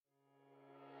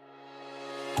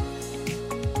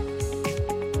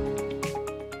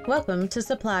Welcome to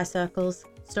Supply Circles,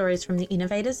 stories from the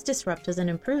innovators, disruptors and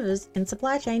improvers in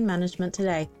supply chain management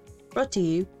today, brought to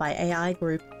you by AI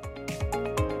Group.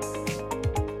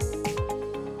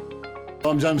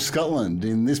 I'm James Scotland.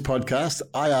 In this podcast,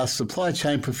 I ask supply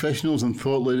chain professionals and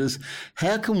thought leaders,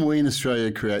 how can we in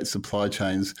Australia create supply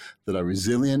chains that are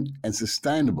resilient and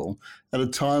sustainable at a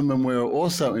time when we're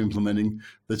also implementing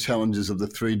the challenges of the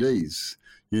 3Ds?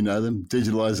 You know them: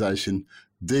 digitalisation,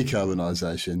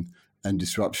 decarbonisation and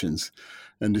disruptions.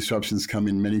 And disruptions come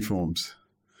in many forms.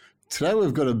 Today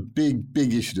we've got a big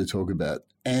issue to talk about: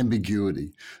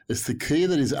 ambiguity. It's the key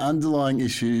that is the underlying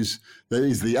issue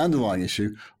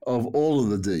of all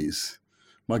of the Ds.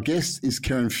 My guest is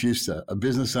Karen Fewster, a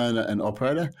business owner and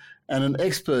operator and an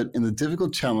expert in the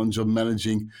difficult challenge of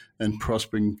managing and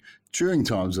prospering during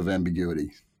times of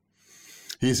ambiguity.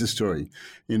 Here's the story.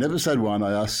 In episode 1,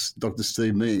 I asked Dr.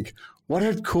 Steve Meek what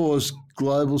had caused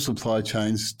global supply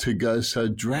chains to go so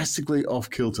drastically off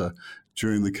kilter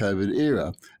during the COVID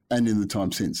era and in the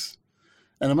time since.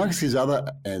 And amongst his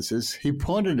other answers, he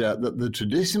pointed out that the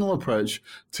traditional approach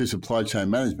to supply chain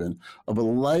management of a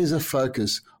laser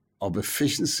focus of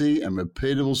efficiency and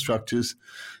repeatable structures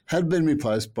had been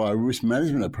replaced by a risk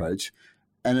management approach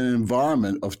and an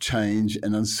environment of change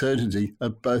and uncertainty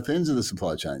at both ends of the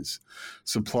supply chains.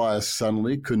 Suppliers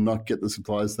suddenly could not get the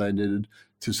supplies they needed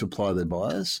to supply their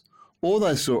buyers, or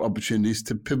they saw opportunities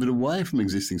to pivot away from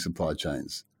existing supply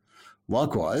chains.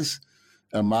 Likewise,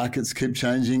 our markets keep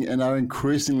changing and are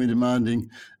increasingly demanding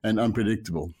and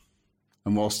unpredictable.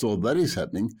 And whilst all that is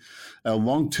happening, our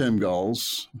long-term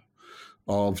goals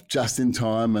of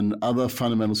just-in-time and other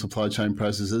fundamental supply chain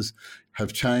processes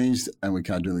have changed, and we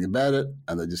can't do anything about it,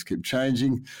 and they just keep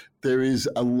changing. There is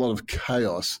a lot of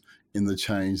chaos in the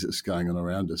change that's going on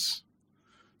around us.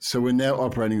 So we're now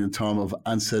operating in a time of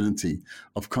uncertainty,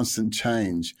 of constant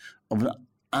change, of an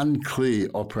unclear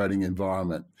operating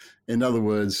environment. In other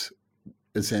words,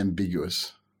 it's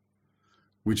ambiguous,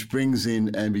 which brings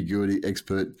in ambiguity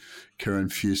expert Karen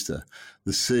Fewster,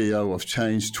 the CEO of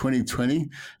Change 2020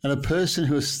 and a person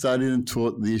who has studied and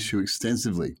taught the issue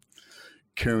extensively.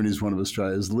 Karen is one of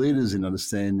Australia's leaders in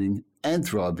understanding and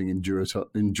thriving in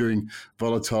enduring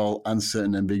volatile,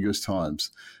 uncertain, ambiguous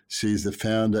times. She is the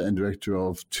founder and director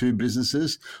of 2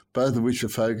 businesses, both of which are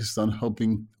focused on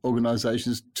helping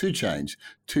organisations to change,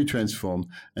 to transform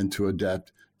and to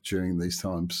adapt during these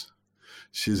times.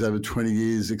 She has over 20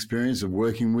 years' experience of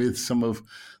working with some of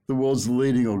the world's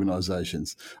leading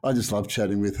organisations. I just love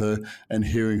chatting with her and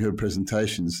hearing her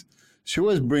presentations. She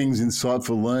always brings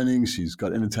insightful learning. She's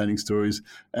got entertaining stories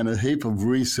and a heap of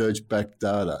research-backed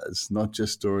data. It's not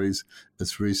just stories,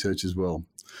 it's research as well.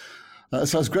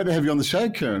 So it's great to have you on the show,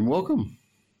 Karen. Welcome.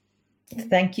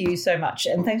 Thank you so much.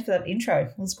 And thanks for that intro.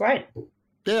 It was great.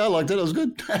 Yeah, I liked it. It was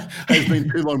good. It's been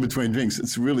too long between drinks.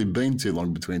 It's really been too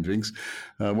long between drinks.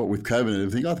 What with COVID and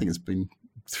everything, I think it's been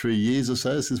 3 years or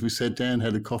so since we sat down,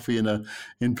 had a coffee and a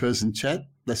in-person chat.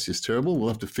 That's just terrible. We'll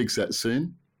have to fix that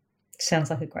soon. Sounds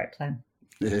like a great plan.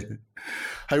 Yeah.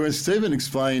 Hey, when Stephen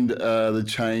explained the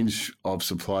change of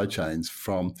supply chains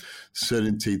from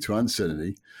certainty to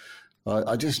uncertainty,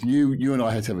 I just knew you and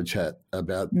I had to have a chat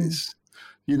about this.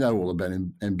 You know all about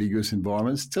ambiguous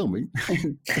environments. Tell me,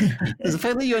 does the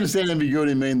fact that you understand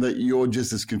ambiguity mean that you're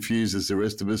just as confused as the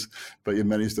rest of us, but you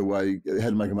managed a way how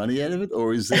to make money out of it?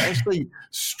 Or is there actually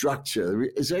structure?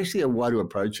 Is there actually a way to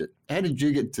approach it? How did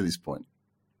you get to this point?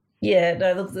 Yeah,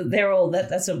 no, they're all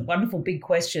that's a wonderful big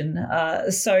question.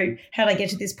 So how did I get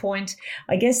to this point?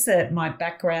 I guess that my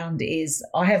background is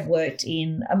I have worked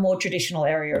in a more traditional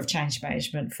area of change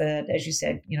management for, as you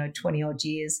said, 20 odd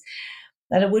years.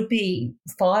 And it would be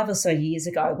 5 or so years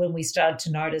ago when we started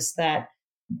to notice that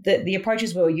the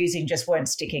approaches we were using just weren't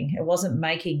sticking. It wasn't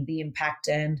making the impact.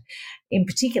 And in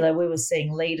particular, we were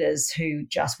seeing leaders who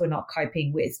just were not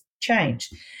coping with change.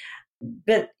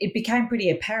 But it became pretty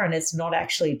apparent it's not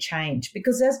actually change,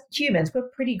 because as humans, we're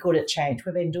pretty good at change.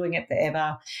 We've been doing it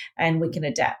forever and we can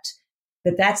adapt.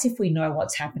 But that's if we know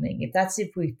what's happening,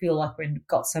 if we feel like we've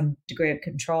got some degree of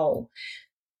control.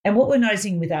 And what we're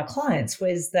noticing with our clients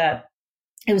was that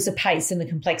it was the pace and the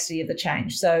complexity of the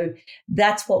change. So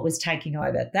that's what was taking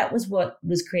over. That was what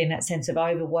was creating that sense of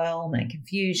overwhelm and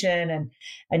confusion.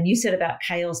 And you said about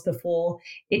chaos before.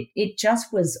 It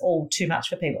just was all too much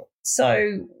for people.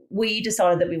 So we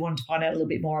decided that we wanted to find out a little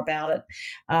bit more about it,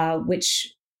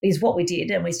 which is what we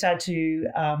did. And we started to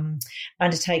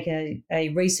undertake a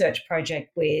research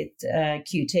project with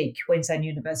QT, Queensland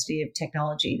University of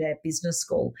Technology, their business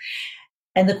school.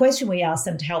 And the question we asked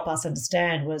them to help us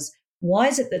understand was, why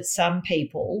is it that some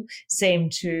people seem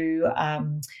to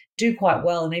do quite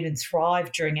well and even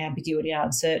thrive during ambiguity and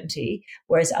uncertainty,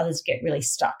 whereas others get really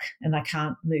stuck and they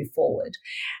can't move forward?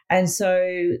 And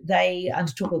so they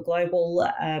undertook a global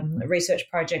research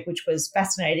project, which was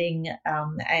fascinating,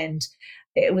 and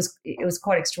it was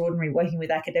quite extraordinary working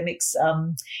with academics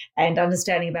and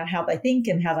understanding about how they think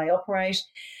and how they operate.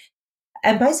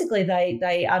 And basically,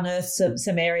 they unearthed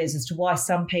some areas as to why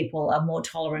some people are more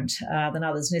tolerant than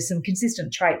others. And there's some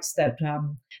consistent traits that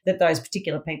those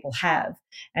particular people have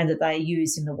and that they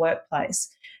use in the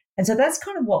workplace. And so that's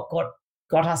kind of what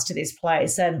got us to this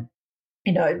place. And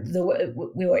we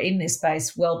were in this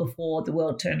space well before the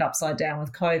world turned upside down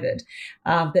with COVID,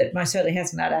 but most certainly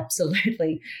hasn't that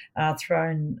absolutely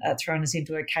thrown us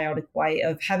into a chaotic way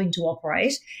of having to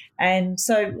operate. And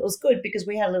so it was good because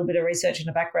we had a little bit of research in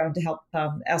the background to help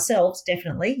ourselves,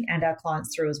 definitely, and our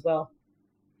clients through as well.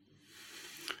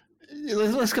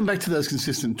 Let's come back to those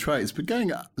consistent traits, but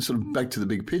going sort of back to the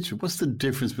big picture, what's the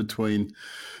difference between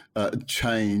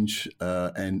change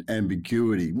and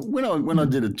ambiguity? When I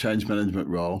did a change management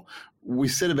role, we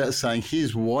set about saying,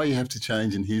 here's why you have to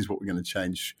change and here's what we're going to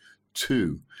change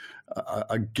to.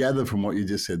 I gather from what you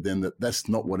just said then that that's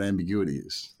not what ambiguity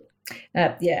is.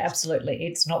 Yeah, absolutely.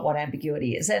 It's not what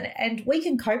ambiguity is. And we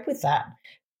can cope with that.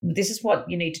 This is what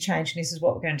you need to change and this is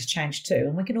what we're going to change to.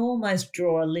 And we can almost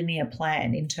draw a linear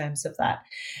plan in terms of that.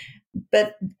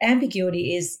 But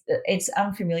ambiguity it's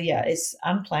unfamiliar, it's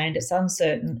unplanned, it's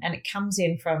uncertain, and it comes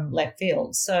in from left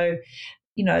field. So,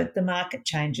 the market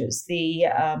changes, the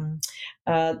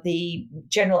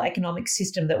general economic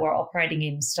system that we're operating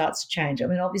in starts to change. I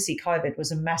mean, obviously COVID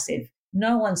was a massive,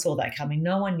 no one saw that coming.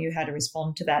 No one knew how to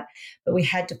respond to that, but we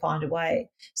had to find a way.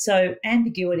 So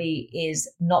ambiguity is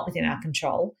not within our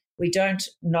control. We don't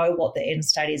know what the end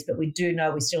state is, but we do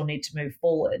know we still need to move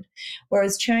forward.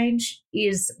 Whereas change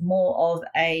is more of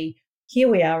here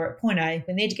we are at point A,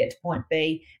 we need to get to point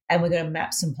B, and we're going to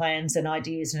map some plans and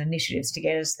ideas and initiatives to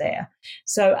get us there.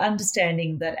 So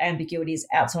understanding that ambiguity is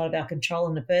outside of our control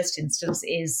in the first instance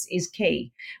is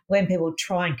key. When people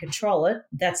try and control it,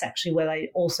 that's actually where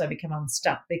they also become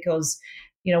unstuck because,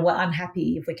 we're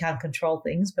unhappy if we can't control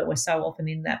things, but we're so often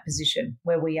in that position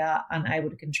where we are unable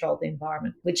to control the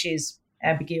environment, which is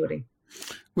ambiguity.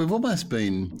 We've almost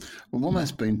been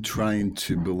trained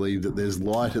to believe that there's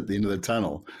light at the end of the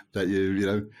tunnel. That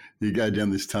you go down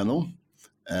this tunnel,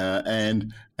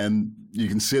 and you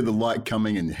can see the light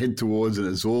coming and head towards it.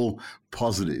 It's all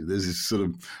positive. There's this sort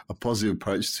of a positive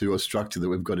approach to a structure that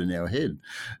we've got in our head.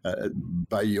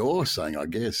 But you're saying, I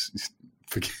guess,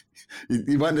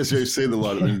 you won't necessarily see the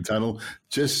light at the end of the tunnel.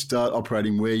 Just start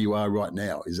operating where you are right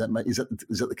now. Is that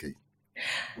the key?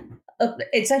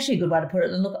 It's actually a good way to put it.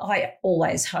 And look, I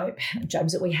always hope,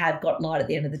 James, that we have got light at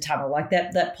the end of the tunnel, like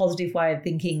that positive way of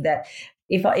thinking that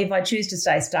if I choose to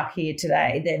stay stuck here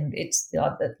today, then it's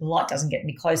the light doesn't get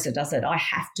any closer, does it? I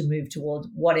have to move towards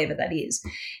whatever that is.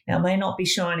 Now, it may not be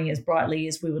shining as brightly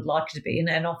as we would like it to be,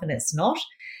 and often it's not.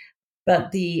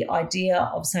 But the idea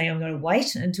of saying I'm going to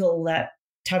wait until that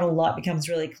tunnel light becomes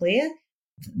really clear,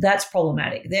 that's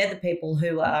problematic. They're the people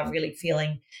who are really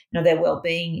feeling, their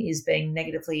well-being is being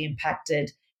negatively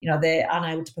impacted. They're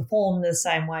unable to perform the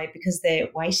same way because they're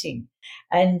waiting.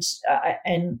 And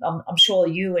I'm sure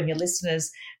you and your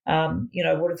listeners,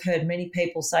 would have heard many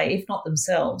people say, if not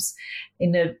themselves,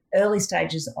 in the early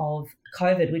stages of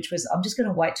COVID, which was, I'm just going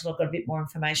to wait till I've got a bit more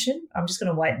information. I'm just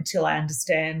going to wait until I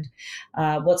understand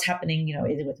what's happening,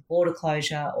 either with the border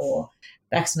closure or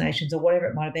vaccinations or whatever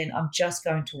it might have been. I'm just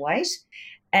going to wait.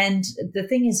 And the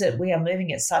thing is that we are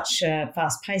moving at such a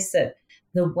fast pace that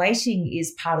the waiting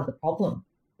is part of the problem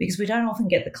because we don't often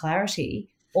get the clarity.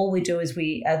 All we do is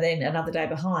we are then another day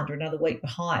behind or another week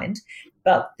behind,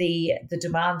 but the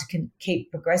demand to keep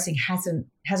progressing hasn't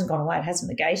gone away. It hasn't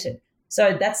negated.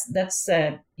 So that's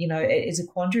it's a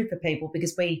quandary for people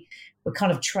because we're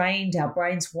kind of trained. Our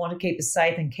brains want to keep us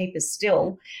safe and keep us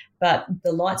still, but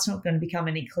the light's not going to become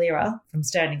any clearer from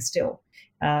standing still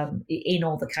in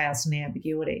all the chaos and the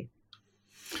ambiguity.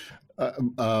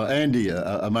 Andy,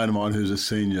 a mate of mine who's a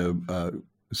senior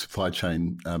supply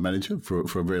chain manager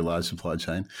for a very large supply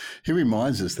chain, he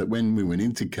reminds us that when we went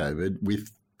into COVID, we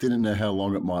didn't know how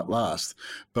long it might last.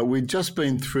 But we'd just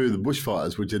been through the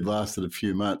bushfires, which had lasted a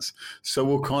few months. So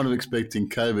we're kind of expecting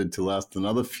COVID to last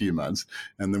another few months,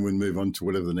 and then we'd move on to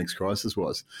whatever the next crisis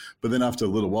was. But then after a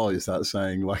little while, you start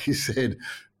saying, like you said,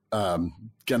 going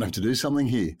to have to do something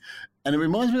here. And it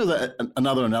reminds me of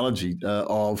another analogy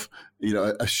of,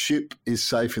 a ship is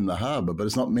safe in the harbour, but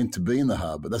it's not meant to be in the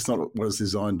harbour. That's not what it's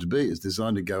designed to be. It's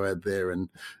designed to go out there and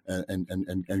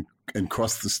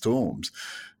cross the storms.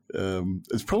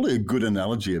 it's probably a good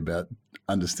analogy about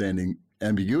understanding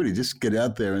ambiguity. Just get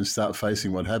out there and start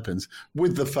facing what happens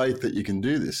with the faith that you can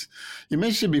do this. You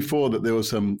mentioned before that there were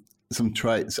some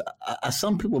traits. Are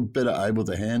some people better able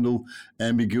to handle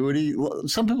ambiguity?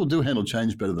 Some people do handle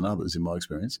change better than others, in my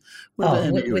experience.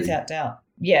 Without doubt.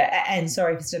 Yeah, and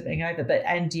sorry for stepping over,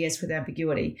 and yes, with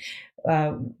ambiguity,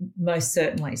 most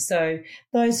certainly. So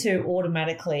those who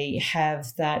automatically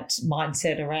have that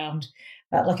mindset around,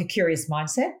 like a curious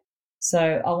mindset.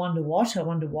 So I wonder what, I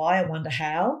wonder why, I wonder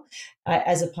how,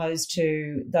 as opposed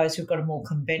to those who've got a more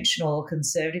conventional or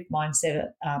conservative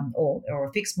mindset, or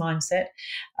a fixed mindset.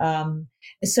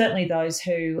 Certainly those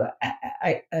who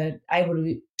are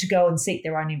able to go and seek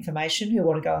their own information, who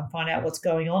want to go and find out what's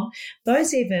going on.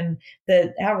 Those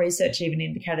our research even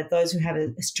indicated those who have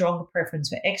a stronger preference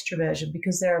for extroversion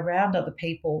because they're around other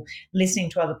people, listening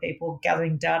to other people,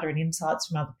 gathering data and insights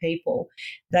from other people,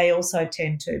 they also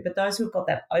tend to. But those who've got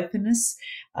that openness,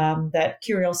 that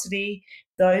curiosity,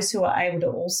 those who are able to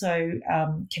also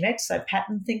connect, so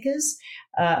pattern thinkers,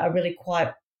 are really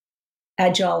quite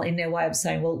agile in their way of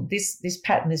saying, well, this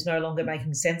pattern is no longer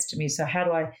making sense to me. So how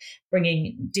do I bring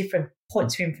in different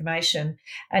points of information?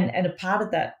 And a part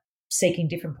of that seeking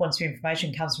different points of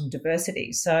information comes from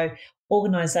diversity. So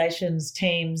organisations,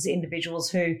 teams, individuals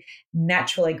who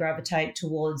naturally gravitate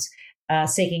towards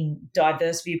seeking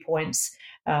diverse viewpoints,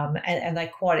 and they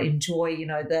quite enjoy,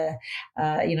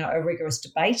 a rigorous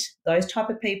debate. Those type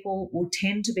of people will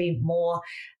tend to be more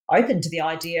open to the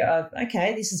idea of,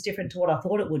 okay, this is different to what I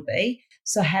thought it would be.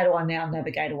 So how do I now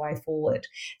navigate a way forward?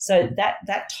 So that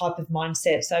type of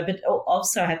mindset. So, but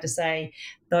also I have to say,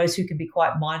 those who can be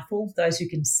quite mindful, those who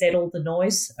can settle the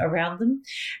noise around them.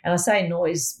 And I say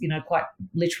noise, quite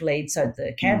literally. So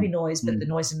there can be noise, but the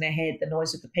noise in their head, the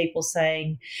noise of the people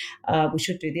saying, we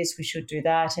should do this, we should do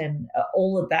that. And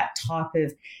all of that type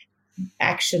of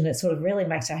action that sort of really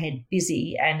makes our head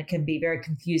busy and can be very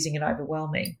confusing and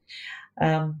overwhelming.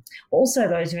 Also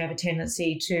those who have a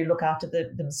tendency to look after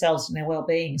themselves and their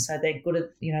well-being. So they're good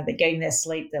at, they're getting their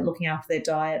sleep, they're looking after their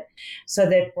diet. So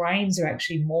their brains are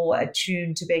actually more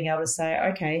attuned to being able to say,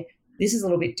 okay, this is a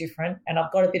little bit different and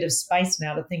I've got a bit of space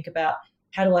now to think about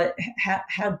how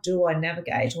do I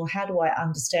navigate, or how do I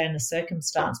understand the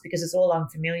circumstance, because it's all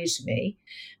unfamiliar to me.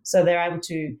 So they're able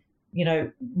to,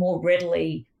 more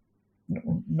readily,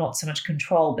 not so much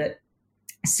control, but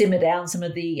simmer down some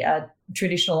of the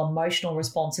traditional emotional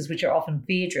responses, which are often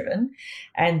fear-driven,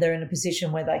 and they're in a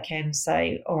position where they can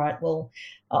say, all right, well,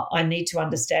 I need to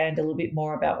understand a little bit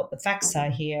more about what the facts are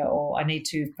here, or I need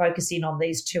to focus in on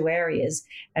these two areas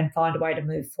and find a way to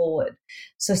move forward.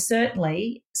 So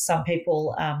certainly some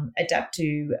people adapt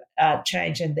to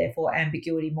change and therefore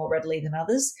ambiguity more readily than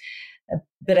others.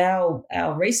 But our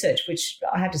research, which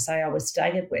I have to say I was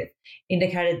staggered with,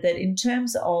 indicated that in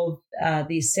terms of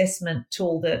the assessment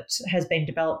tool that has been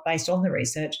developed based on the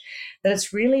research, that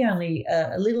it's really only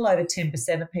a little over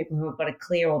 10% of people who have got a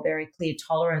clear or very clear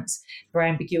tolerance for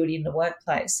ambiguity in the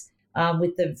workplace,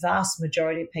 with the vast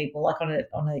majority of people, like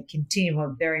on a continuum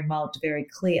of very mild to very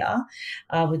clear,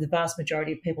 with the vast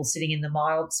majority of people sitting in the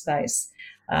mild space.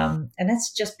 And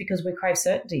that's just because we crave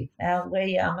certainty.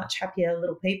 We are much happier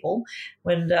little people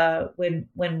when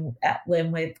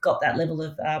we've got that level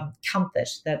of comfort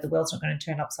that the world's not going to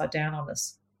turn upside down on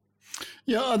us.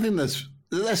 Yeah, I think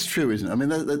that's true, isn't it? I mean,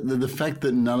 the fact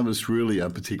that none of us really are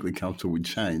particularly comfortable with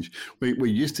change. We're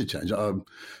used to change.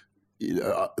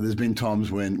 There's been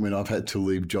times when I've had to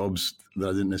leave jobs that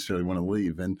I didn't necessarily want to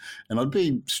leave, and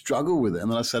I'd struggle with it.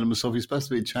 And then I say to myself, "You're supposed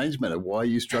to be a change matter. Why are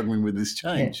you struggling with this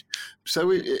change?" Yeah.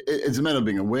 So it's a matter of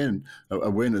being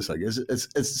awareness, I guess.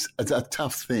 It's a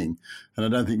tough thing, and I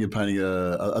don't think you're painting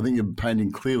I think you're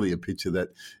painting clearly a picture that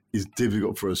is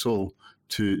difficult for us all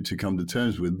to come to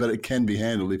terms with, but it can be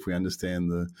handled if we understand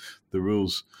the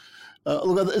rules.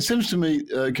 Look, it seems to me,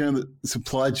 Karen, that the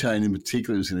supply chain in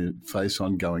particular is going to face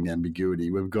ongoing ambiguity.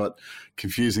 We've got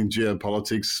confusing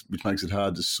geopolitics, which makes it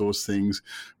hard to source things.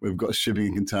 We've got shipping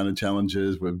and container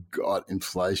challenges. We've got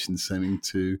inflation seeming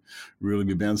to really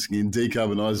be bouncing in,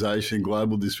 decarbonisation,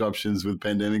 global disruptions with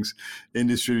pandemics,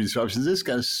 industry disruptions. This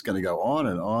is going to go on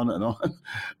and on and on.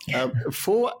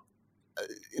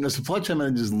 Supply chain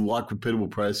managers like repeatable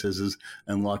processes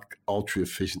and like ultra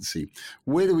efficiency.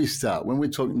 Where do we start when we're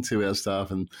talking to our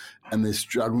staff and they're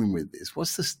struggling with this?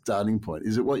 What's the starting point?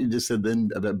 Is it what you just said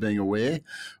then about being aware,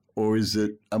 or is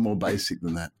it a more basic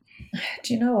than that?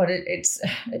 Do you know what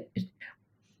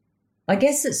I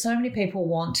guess that so many people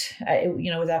want,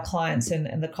 with our clients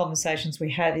and the conversations we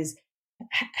have is,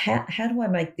 how do I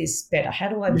make this better? How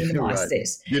do I minimize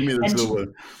this? Give me the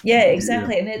silver. Yeah,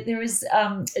 exactly. Yeah. And there is,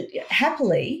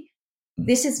 happily,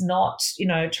 this is not,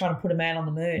 trying to put a man on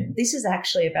the moon. This is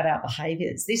actually about our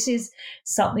behaviours. This is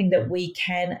something that we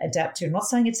can adapt to. I'm not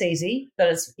saying it's easy, but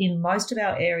it's in most of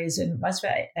our areas and most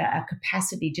of our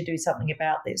capacity to do something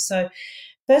about this. So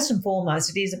first and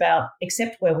foremost, it is about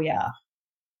accept where we are.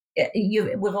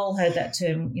 We've all heard that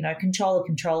term, control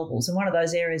the controllables. And one of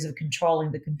those areas of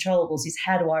controlling the controllables is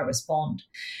how do I respond?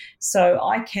 So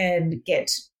I can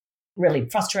get really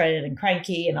frustrated and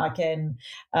cranky, and I can,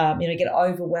 get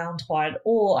overwhelmed by it,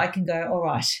 or I can go, all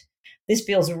right, this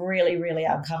feels really, really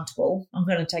uncomfortable. I'm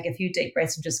going to take a few deep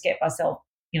breaths and just get myself,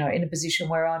 in a position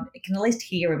where I can at least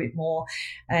hear a bit more,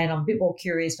 and I'm a bit more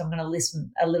curious. I'm going to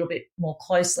listen a little bit more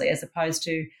closely, as opposed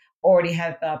to already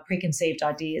have preconceived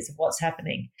ideas of what's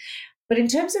happening. But in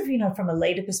terms of, from a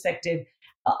leader perspective,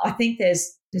 I think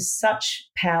there's such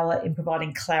power in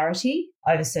providing clarity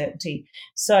over certainty.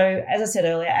 So as I said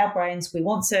earlier, our brains, we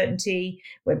want certainty.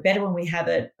 We're better when we have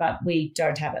it, but we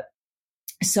don't have it.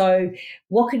 So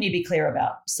what can you be clear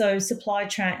about? So supply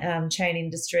chain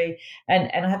industry, and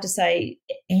I have to say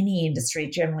any industry,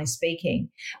 generally speaking,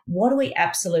 what are we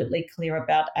absolutely clear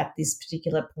about at this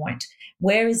particular point?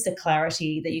 Where is the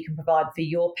clarity that you can provide for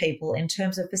your people in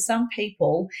terms of, for some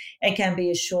people, it can be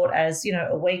as short as,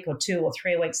 a week or 2 or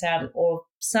 3 weeks out, or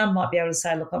some might be able to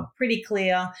say, look, I'm pretty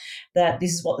clear that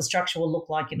this is what the structure will look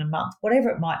like in a month, whatever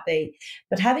it might be.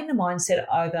 But having the mindset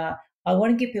over, I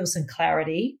want to give people some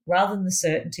clarity rather than the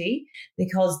certainty,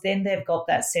 because then they've got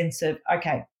that sense of,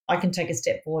 okay, I can take a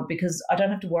step forward because I don't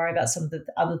have to worry about some of the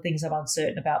other things I'm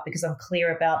uncertain about, because I'm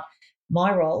clear about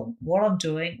my role, what I'm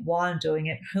doing, why I'm doing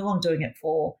it, who I'm doing it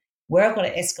for, where I've got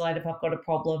to escalate if I've got a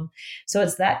problem. So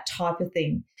it's that type of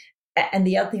thing. And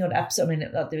the other thing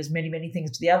there's many, many things,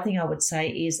 but the other thing I would say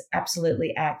is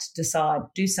absolutely act, decide,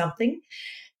 do something.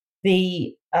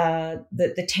 The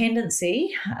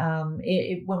tendency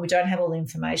when we don't have all the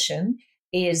information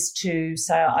is to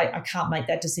say, I can't make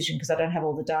that decision because I don't have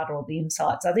all the data or the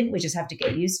insights. I think we just have to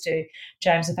get used to,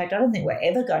 James, in fact, I don't think we're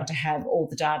ever going to have all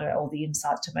the data or the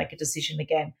insights to make a decision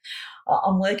again.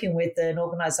 I'm working with an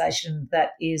organisation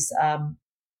that is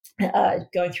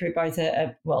going through both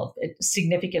a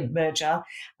significant merger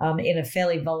in a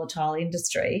fairly volatile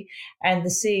industry. And the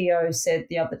CEO said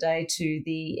the other day to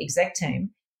the exec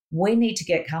team, we need to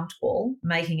get comfortable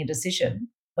making a decision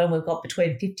when we've got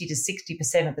between 50 to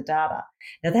 60% of the data.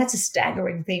 Now, that's a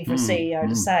staggering thing for a CEO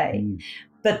to say.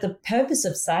 But the purpose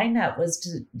of saying that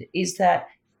is that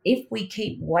if we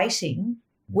keep waiting,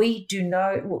 we do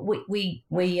know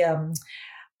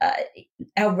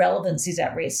our relevance is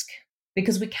at risk,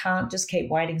 because we can't just keep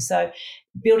waiting. So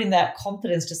building that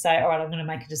confidence to say, all right, I'm going to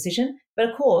make a decision. But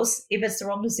of course, if it's the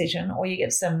wrong decision, or you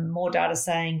get some more data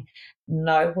saying,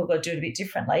 no, we've got to do it a bit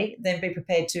differently, then be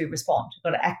prepared to respond.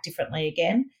 We've got to act differently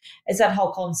again. It's that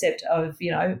whole concept of,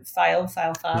 fail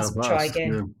fast, try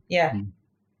again. Yeah.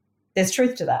 There's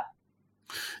truth to that.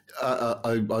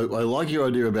 I like your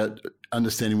idea about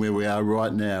understanding where we are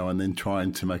right now and then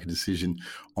trying to make a decision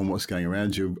on what's going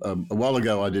around you. A while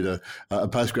ago, I did a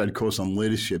postgrad course on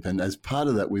leadership, and as part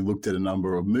of that, we looked at a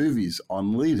number of movies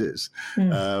on leaders.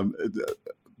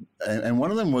 And one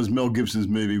of them was Mel Gibson's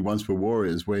movie Once Were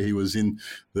Warriors, where he was in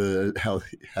the Hal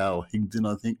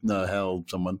Higdon, I think. No, Hal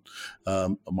someone.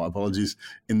 My apologies.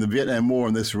 In the Vietnam War,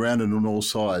 and they're surrounded on all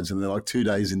sides, and they're like 2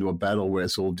 days into a battle where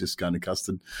it's all just going to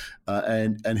custard.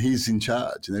 And he's in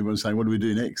charge, and everyone's saying, what do we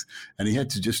do next? And he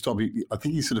had to just stop. I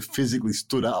think he sort of physically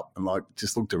stood up and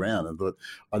just looked around and thought,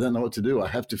 I don't know what to do. I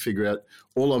have to figure out,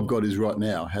 all I've got is right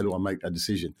now. How do I make a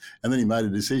decision? And then he made a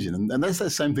decision. And that's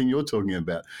that same thing you're talking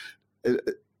about.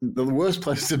 The worst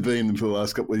place to be in for the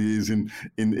last couple of years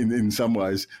in some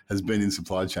ways has been in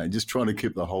supply chain, just trying to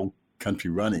keep the whole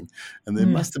country running. And there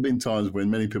must have been times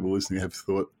when many people listening have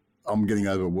thought, I'm getting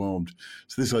overwhelmed.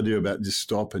 So this idea about just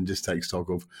stop and just take stock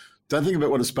of, don't think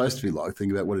about what it's supposed to be like,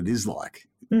 think about what it is like.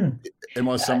 Am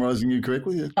I summarising you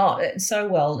correctly? Yeah. Oh, so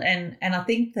well. And I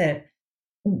think that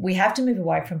we have to move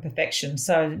away from perfection.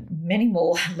 So many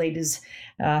more leaders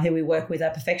who we work with are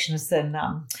perfectionists than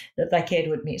that they care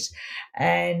to admit.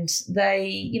 And they,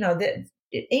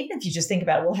 even if you just think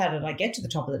about, well, how did I get to the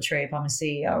top of the tree if I'm a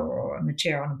CEO or I'm a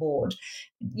chair on a board?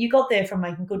 You got there from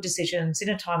making good decisions in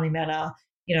a timely manner,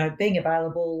 being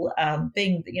available,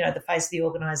 being, the face of the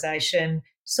organisation,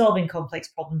 solving complex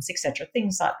problems, etc.,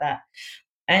 things like that.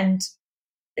 And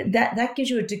that gives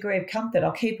you a degree of comfort.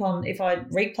 I'll keep on, if I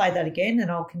replay that again, and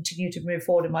I'll continue to move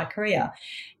forward in my career.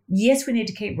 Yes, we need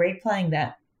to keep replaying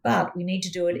that, but we need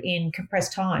to do it in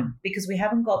compressed time, because we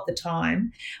haven't got the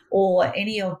time or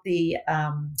any of the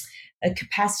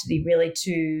capacity really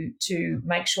to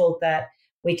make sure that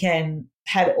we can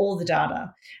have all the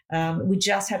data. We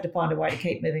just have to find a way to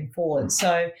keep moving forward.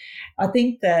 So I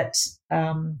think that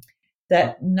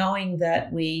that knowing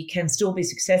that we can still be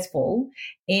successful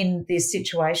in this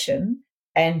situation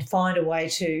and find a way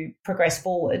to progress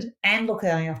forward and look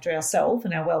after ourselves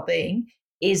and our well-being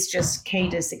is just key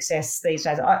to success these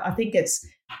days. I think it's,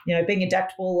 being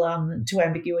adaptable to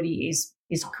ambiguity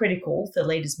is critical for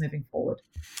leaders moving forward.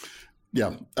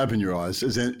 Yeah, open your eyes.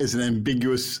 It's an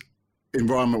ambiguous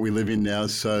environment we live in now,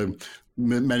 so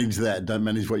manage that. Don't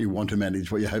manage what you want to manage,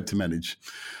 what you hope to manage.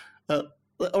 I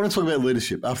want to talk about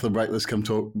leadership. After the break, let's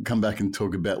come back and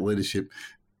talk about leadership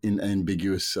in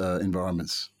ambiguous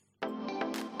environments.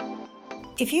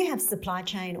 If you have supply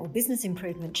chain or business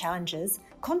improvement challenges,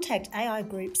 contact AI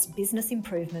Group's Business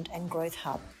Improvement and Growth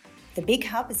Hub. The Big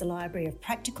Hub is a library of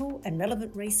practical and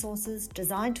relevant resources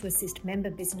designed to assist member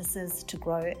businesses to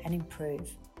grow and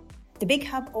improve. The Big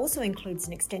Hub also includes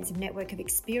an extensive network of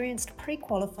experienced,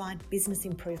 pre-qualified business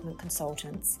improvement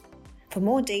consultants. For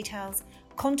more details,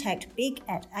 contact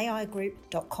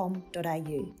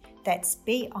big@aigroup.com.au. That's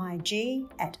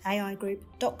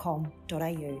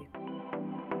big@aigroup.com.au.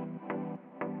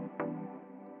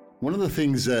 One of the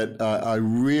things that I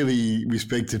really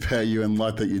respect about you and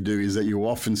like that you do is that you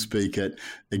often speak at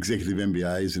executive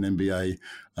MBAs and MBA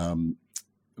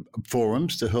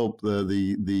forums to help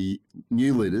the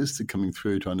new leaders that are coming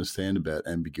through to understand about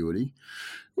ambiguity.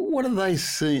 What are they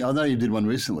seeing? I know you did one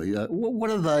recently.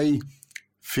 What are they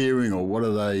fearing or what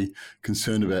are they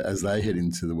concerned about as they head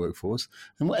into the workforce?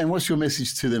 And what's your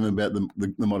message to them about the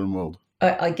modern world?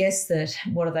 I guess that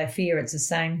what do they fear? It's the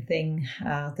same thing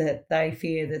that they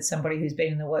fear that somebody who's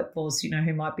been in the workforce,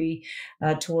 who might be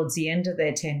towards the end of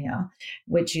their tenure,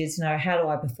 which is, how do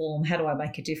I perform? How do I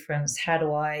make a difference? How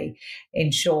do I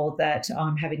ensure that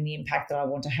I'm having the impact that I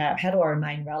want to have? How do I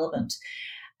remain relevant?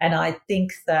 And I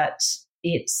think that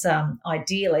it's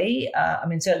ideally,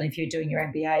 certainly if you're doing your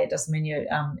MBA, it doesn't mean you're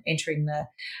entering the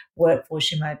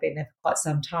workforce. You may have been there for quite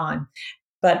some time.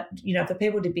 But, for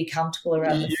people to be comfortable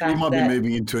around the fact that... You might be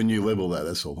moving into a new level there,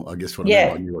 that's all. I guess what I mean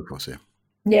by new workforce, yeah.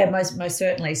 Yeah, most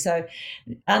certainly. So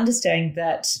understanding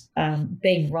that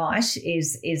being right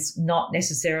is not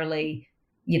necessarily,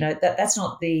 that's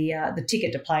not the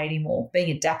ticket to play anymore.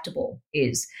 Being adaptable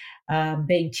is.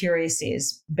 Being curious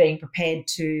is. Being prepared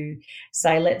to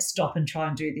say, let's stop and try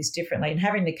and do this differently. And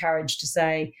having the courage to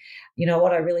say,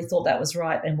 what, I really thought that was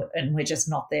right and we're just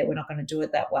not there. We're not going to do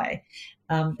it that way.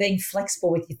 Being flexible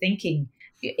with your thinking,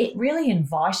 it really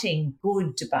inviting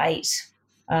good debate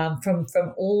from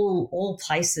all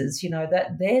places,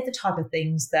 that they're the type of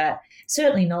things that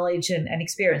certainly knowledge and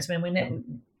experience, we're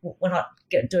not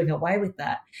doing away with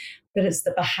that, but it's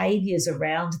the behaviours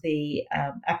around the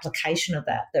application of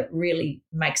that really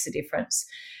makes a difference.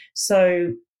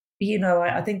 So,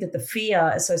 I think that the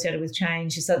fear associated with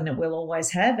change is something that we'll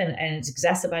always have, and it's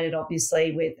exacerbated,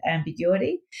 obviously, with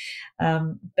ambiguity.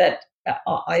 But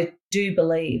I do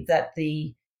believe that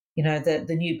the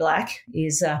new black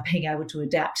is being able to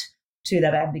adapt to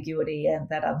that ambiguity and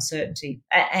that uncertainty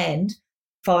and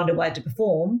find a way to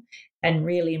perform and,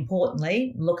 really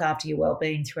importantly, look after your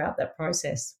well-being throughout that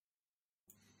process.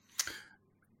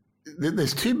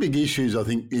 There's two big issues, I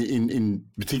think, in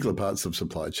particular parts of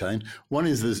supply chain. One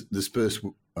is the dispersed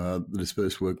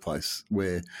workplace,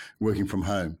 where working from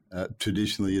home.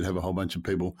 Traditionally, you'd have a whole bunch of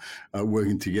people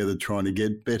working together trying to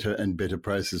get better and better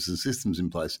processes and systems in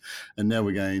place. And now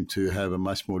we're going to have a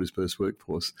much more dispersed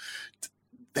workforce.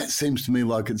 That seems to me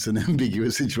like it's an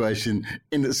ambiguous situation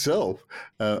in itself.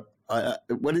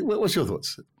 What's your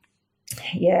thoughts?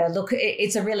 Yeah, look,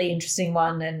 it's a really interesting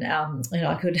one, and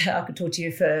I could talk to you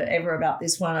forever about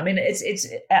this one. I mean, it's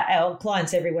our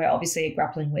clients everywhere obviously are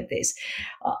grappling with this.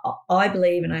 I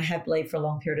believe, and I have believed for a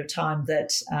long period of time,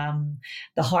 that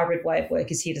the hybrid way of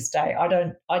work is here to stay.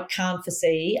 I can't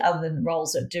foresee, other than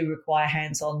roles that do require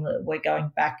hands-on, that we're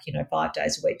going back, 5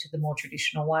 days a week to the more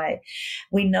traditional way.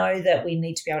 We know that we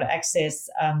need to be able to access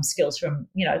skills from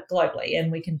globally,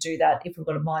 and we can do that if we've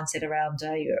got a mindset around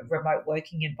a remote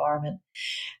working environment.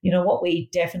 What we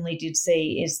definitely did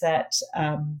see is that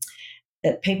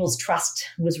that people's trust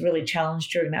was really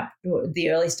challenged during the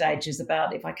early stages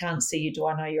about, if I can't see you, do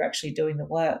I know you're actually doing the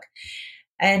work?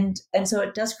 And so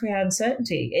it does create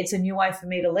uncertainty. It's a new way for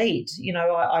me to lead.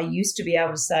 I used to be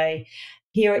able to say,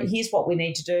 here's what we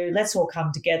need to do. Let's all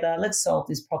come together. Let's solve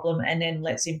this problem, and then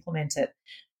let's implement it.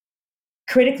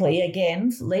 Critically,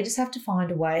 again, leaders have to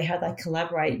find a way how they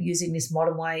collaborate using this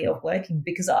modern way of working,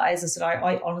 because, as I said,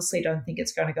 I honestly don't think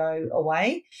it's going to go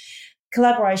away.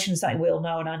 Collaboration is something we all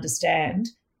know and understand,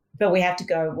 but we have to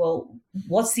go, well,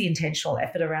 what's the intentional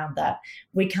effort around that?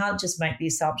 We can't just make the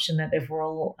assumption that if we're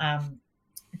all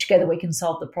together we can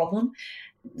solve the problem.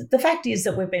 The fact is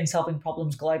that we've been solving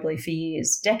problems globally for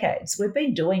years, decades. We've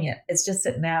been doing it. It's just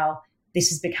that now this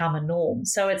has become a norm.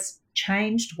 So it's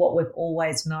changed what we've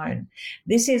always known.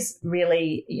 This is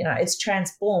really, it's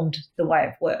transformed the way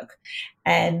of work,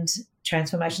 and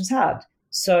transformation's hard.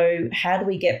 So how do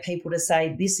we get people to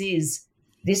say this is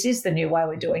the new way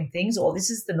we're doing things, or this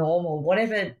is the norm, or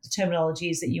whatever the terminology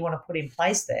is that you want to put in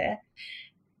place there?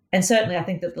 And certainly I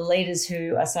think that the leaders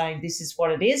who are saying this is what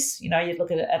it is, you'd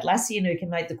look at Atlassian, who can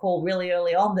make the call really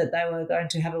early on that they were going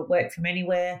to have a work from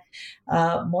anywhere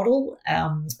model.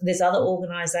 There's other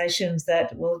organisations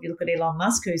that, well, if you look at Elon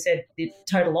Musk, who said the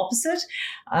total opposite.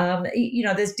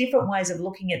 There's different ways of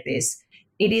looking at this.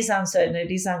 It is uncertain, it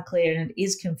is unclear, and it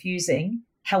is confusing.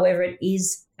 However, it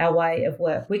is our way of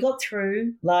work. We got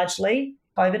through largely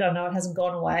COVID. I know it hasn't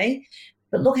gone away,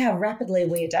 but look how rapidly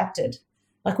we adapted.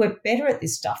 Like, we're better at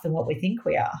this stuff than what we think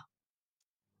we are.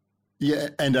 Yeah,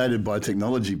 and aided by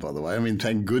technology, by the way. I mean,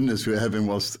 thank goodness we're having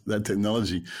that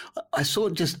technology. I saw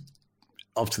it just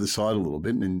off to the side a little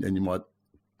bit, and you might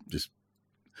just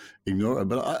ignore it.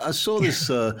 But I saw this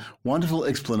wonderful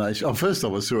explanation. Oh, first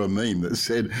off, I saw a meme that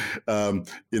said,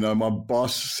 my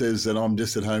boss says that I'm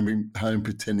just at home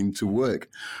pretending to work.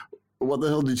 What the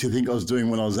hell did you think I was doing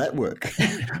when I was at work?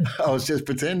 I was just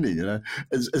pretending,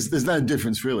 there's no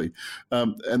difference really.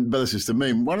 But it's just a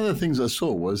meme. One of the things I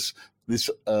saw was this,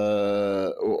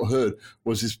 or heard,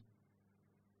 was this,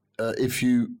 if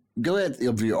you go out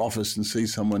of your office and see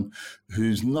someone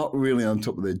who's not really on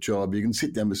top of their job, you can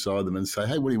sit down beside them and say,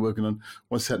 hey, what are you working on?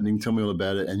 What's happening? Tell me all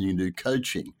about it. And you can do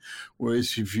coaching.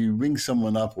 Whereas if you ring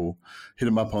someone up or hit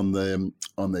them up on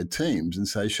their teams and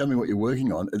say, show me what you're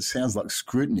working on, it sounds like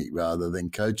scrutiny rather than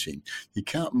coaching. You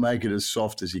can't make it as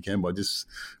soft as you can by just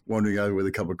wandering over with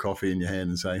a cup of coffee in your hand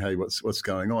and saying, hey, what's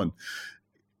going on?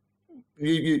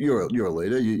 You're a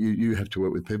leader. You have to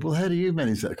work with people. How do you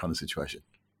manage that kind of situation?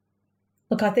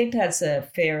 Look, I think that's a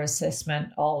fair assessment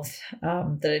of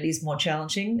that it is more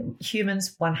challenging.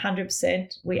 Humans,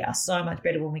 100%, we are so much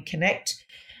better when we connect.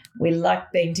 We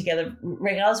like being together,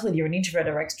 regardless whether you're an introvert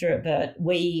or extrovert,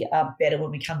 we are better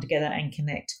when we come together and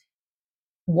connect.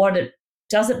 What it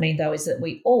doesn't mean, though, is that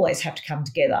we always have to come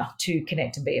together to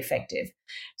connect and be effective.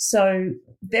 So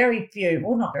very few,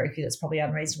 well, not very few, that's probably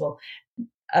unreasonable.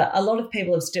 A lot of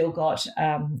people have still got,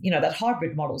 that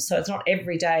hybrid model. So it's not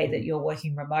every day that you're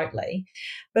working remotely.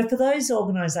 But for those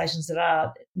organisations that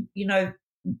are,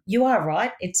 you are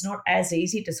right. It's not as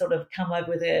easy to sort of come over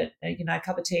with a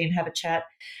cup of tea and have a chat,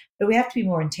 but we have to be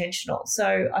more intentional.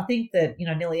 So I think that,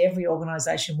 nearly every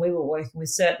organisation we were working with,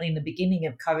 certainly in the beginning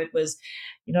of COVID, was,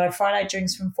 Friday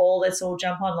drinks from 4, let's all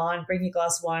jump online, bring your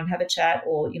glass of wine, have a chat,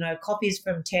 or, coffees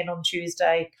from 10 on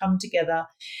Tuesday, come together.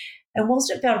 And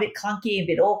whilst it felt a bit clunky, a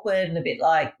bit awkward, and a bit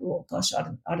like, oh gosh, I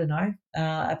don't know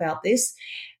about this,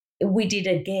 we did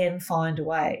again find a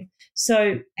way.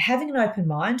 So having an open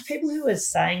mind, people who are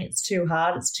saying it's too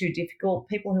hard, it's too difficult,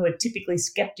 people who are typically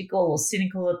skeptical or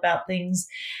cynical about things,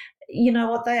 you know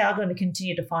what, they are going to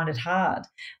continue to find it hard.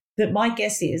 But my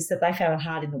guess is that they found it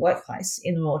hard in the workplace,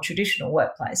 in the more traditional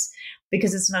workplace,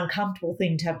 because it's an uncomfortable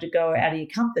thing to have to go out of your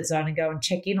comfort zone and go and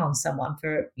check in on someone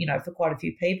for quite a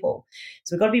few people.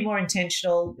 So we've got to be more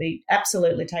intentional. We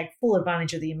absolutely take full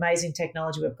advantage of the amazing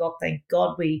technology we've got. Thank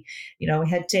God we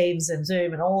had Teams and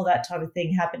Zoom and all that type of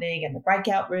thing happening, and the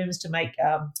breakout rooms to make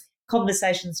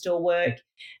conversations still work.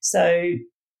 So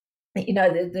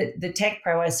the tech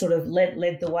prowess sort of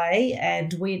led the way,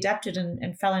 and we adapted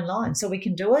and fell in line. So we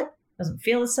can do it. Doesn't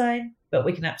feel the same, but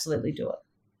we can absolutely do it.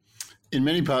 In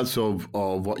many parts of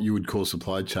what you would call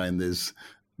supply chain, there's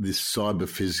this cyber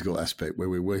physical aspect where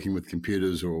we're working with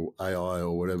computers or AI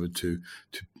or whatever to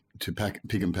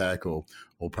pick and pack or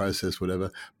process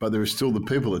whatever, but there are still the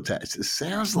people attached. It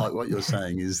sounds like what you're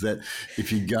saying is that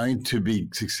if you're going to be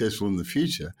successful in the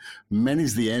future,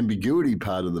 manage the ambiguity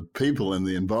part of the people and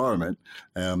the environment,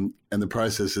 and the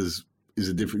process is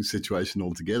a different situation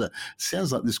altogether. It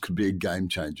sounds like this could be a game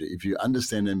changer. If you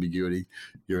understand ambiguity,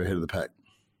 you're ahead of the pack.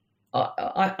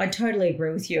 I totally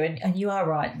agree with you, and you are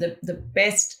right. The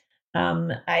best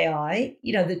AI,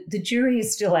 the jury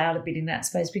is still out a bit in that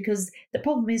space, because the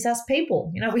problem is us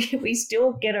people. We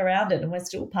still get around it, and we're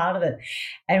still part of it,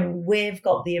 and we've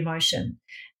got the emotion.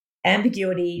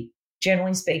 Ambiguity,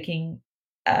 generally speaking,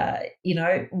 the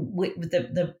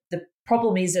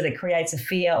problem is that it creates a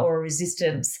fear or a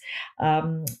resistance.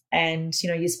 And,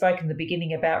 you spoke in the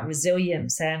beginning about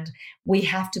resilience, and we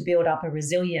have to build up a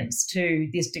resilience to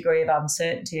this degree of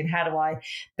uncertainty. And how do I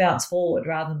bounce forward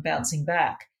rather than bouncing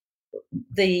back?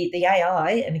 The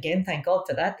AI, and again, thank God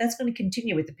for that, that's going to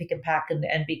continue with the pick and pack and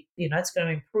be, it's going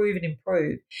to improve and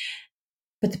improve.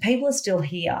 but the people are still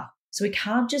here. So we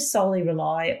can't just solely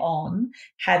rely on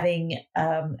having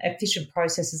efficient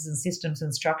processes and systems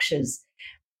and structures,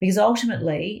 because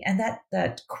ultimately, and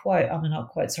that quote,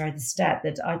 the stat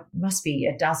that must be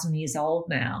a dozen years old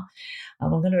now.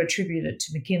 I'm going to attribute it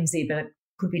to McKinsey, but it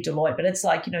could be Deloitte. But it's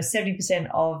like, 70%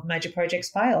 of major projects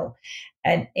fail.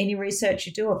 And any research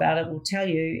you do about it will tell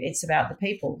you it's about the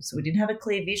people. So we didn't have a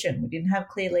clear vision. We didn't have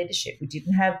clear leadership. We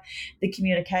didn't have the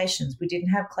communications. We didn't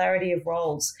have clarity of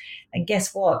roles. And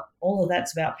guess what? All of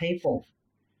that's about people.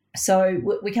 So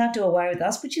we can't do away with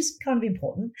us, which is kind of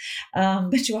important.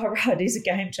 But you are right, it is a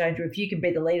game changer if you can be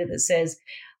the leader that says,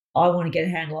 I want to get a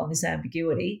handle on this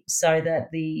ambiguity so that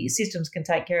the systems can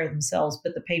take care of themselves,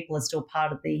 but the people are still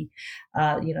part of the,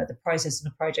 the process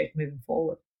and the project moving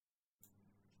forward.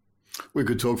 We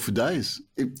could talk for days.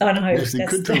 I know. Yes, we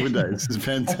could talk for days. It's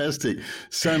fantastic.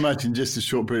 So much in just a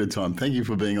short period of time. Thank you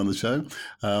for being on the show.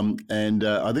 And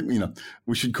I think,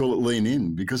 we should call it Lean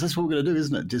In, because that's what we're going to do,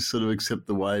 isn't it? Just sort of accept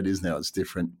the way it is now. It's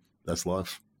different. That's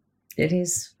life. It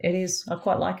is. I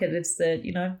quite like it. It's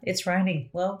it's raining.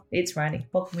 Well, it's raining.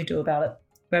 What can we do about it?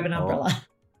 Grab an umbrella.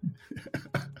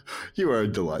 You are a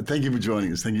delight. Thank you for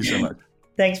joining us. Thank you so much.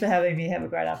 Thanks for having me. Have a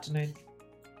great afternoon.